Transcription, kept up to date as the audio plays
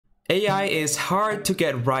AI is hard to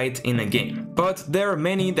get right in a game, but there are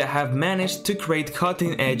many that have managed to create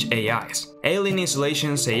cutting-edge AIs. Alien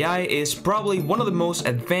Isolation's AI is probably one of the most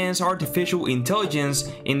advanced artificial intelligence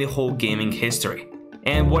in the whole gaming history,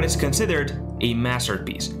 and what is considered a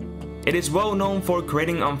masterpiece. It is well known for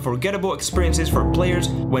creating unforgettable experiences for players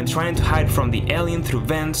when trying to hide from the alien through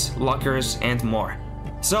vents, lockers, and more.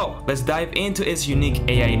 So, let's dive into its unique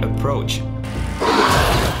AI approach.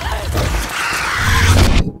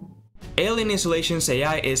 Alien Isolation's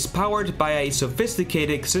AI is powered by a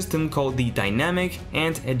sophisticated system called the Dynamic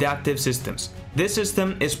and Adaptive Systems. This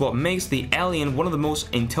system is what makes the alien one of the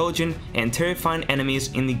most intelligent and terrifying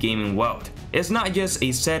enemies in the gaming world. It's not just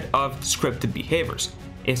a set of scripted behaviors,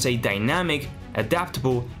 it's a dynamic,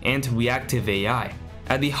 adaptable, and reactive AI.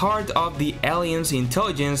 At the heart of the alien's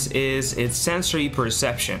intelligence is its sensory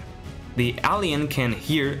perception. The alien can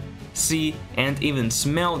hear, see, and even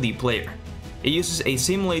smell the player. It uses a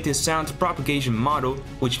simulated sound propagation model,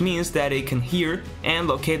 which means that it can hear and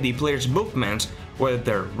locate the player's movements, whether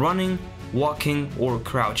they're running, walking, or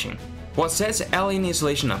crouching. What sets Alien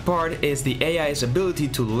Isolation apart is the AI's ability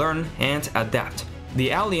to learn and adapt.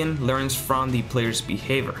 The alien learns from the player's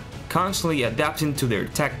behavior, constantly adapting to their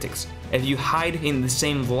tactics. If you hide in the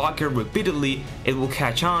same locker repeatedly, it will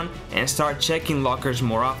catch on and start checking lockers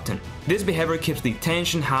more often. This behavior keeps the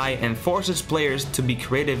tension high and forces players to be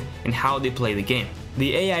creative in how they play the game.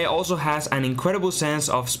 The AI also has an incredible sense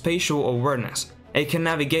of spatial awareness. It can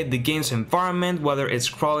navigate the game's environment, whether it's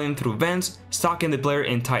crawling through vents, stalking the player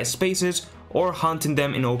in tight spaces, or hunting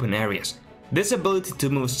them in open areas. This ability to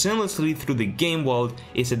move seamlessly through the game world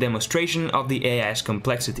is a demonstration of the AI's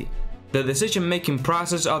complexity. The decision-making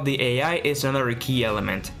process of the AI is another key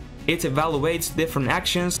element. It evaluates different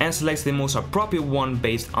actions and selects the most appropriate one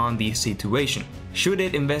based on the situation. Should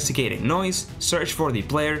it investigate a noise, search for the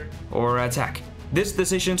player, or attack? These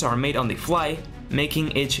decisions are made on the fly,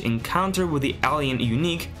 making each encounter with the alien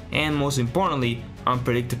unique and, most importantly,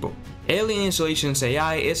 unpredictable. Alien Isolation's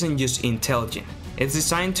AI isn't just intelligent, it's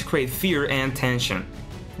designed to create fear and tension.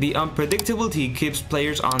 The unpredictability keeps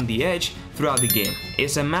players on the edge throughout the game.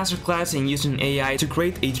 It's a masterclass in using AI to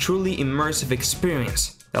create a truly immersive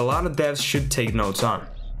experience that a lot of devs should take notes on.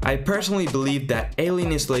 I personally believe that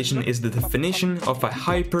Alien Isolation is the definition of a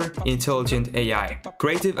hyper-intelligent AI.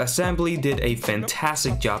 Creative Assembly did a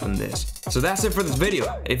fantastic job on this. So that's it for this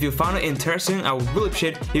video. If you found it interesting, I would really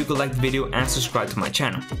appreciate if you could like the video and subscribe to my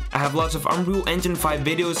channel. I have lots of Unreal Engine 5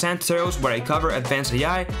 videos and tutorials where I cover advanced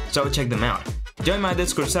AI, so check them out. Join my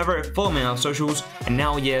Discord server, follow me on socials, and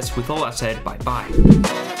now yes, with all that said, bye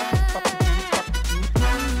bye.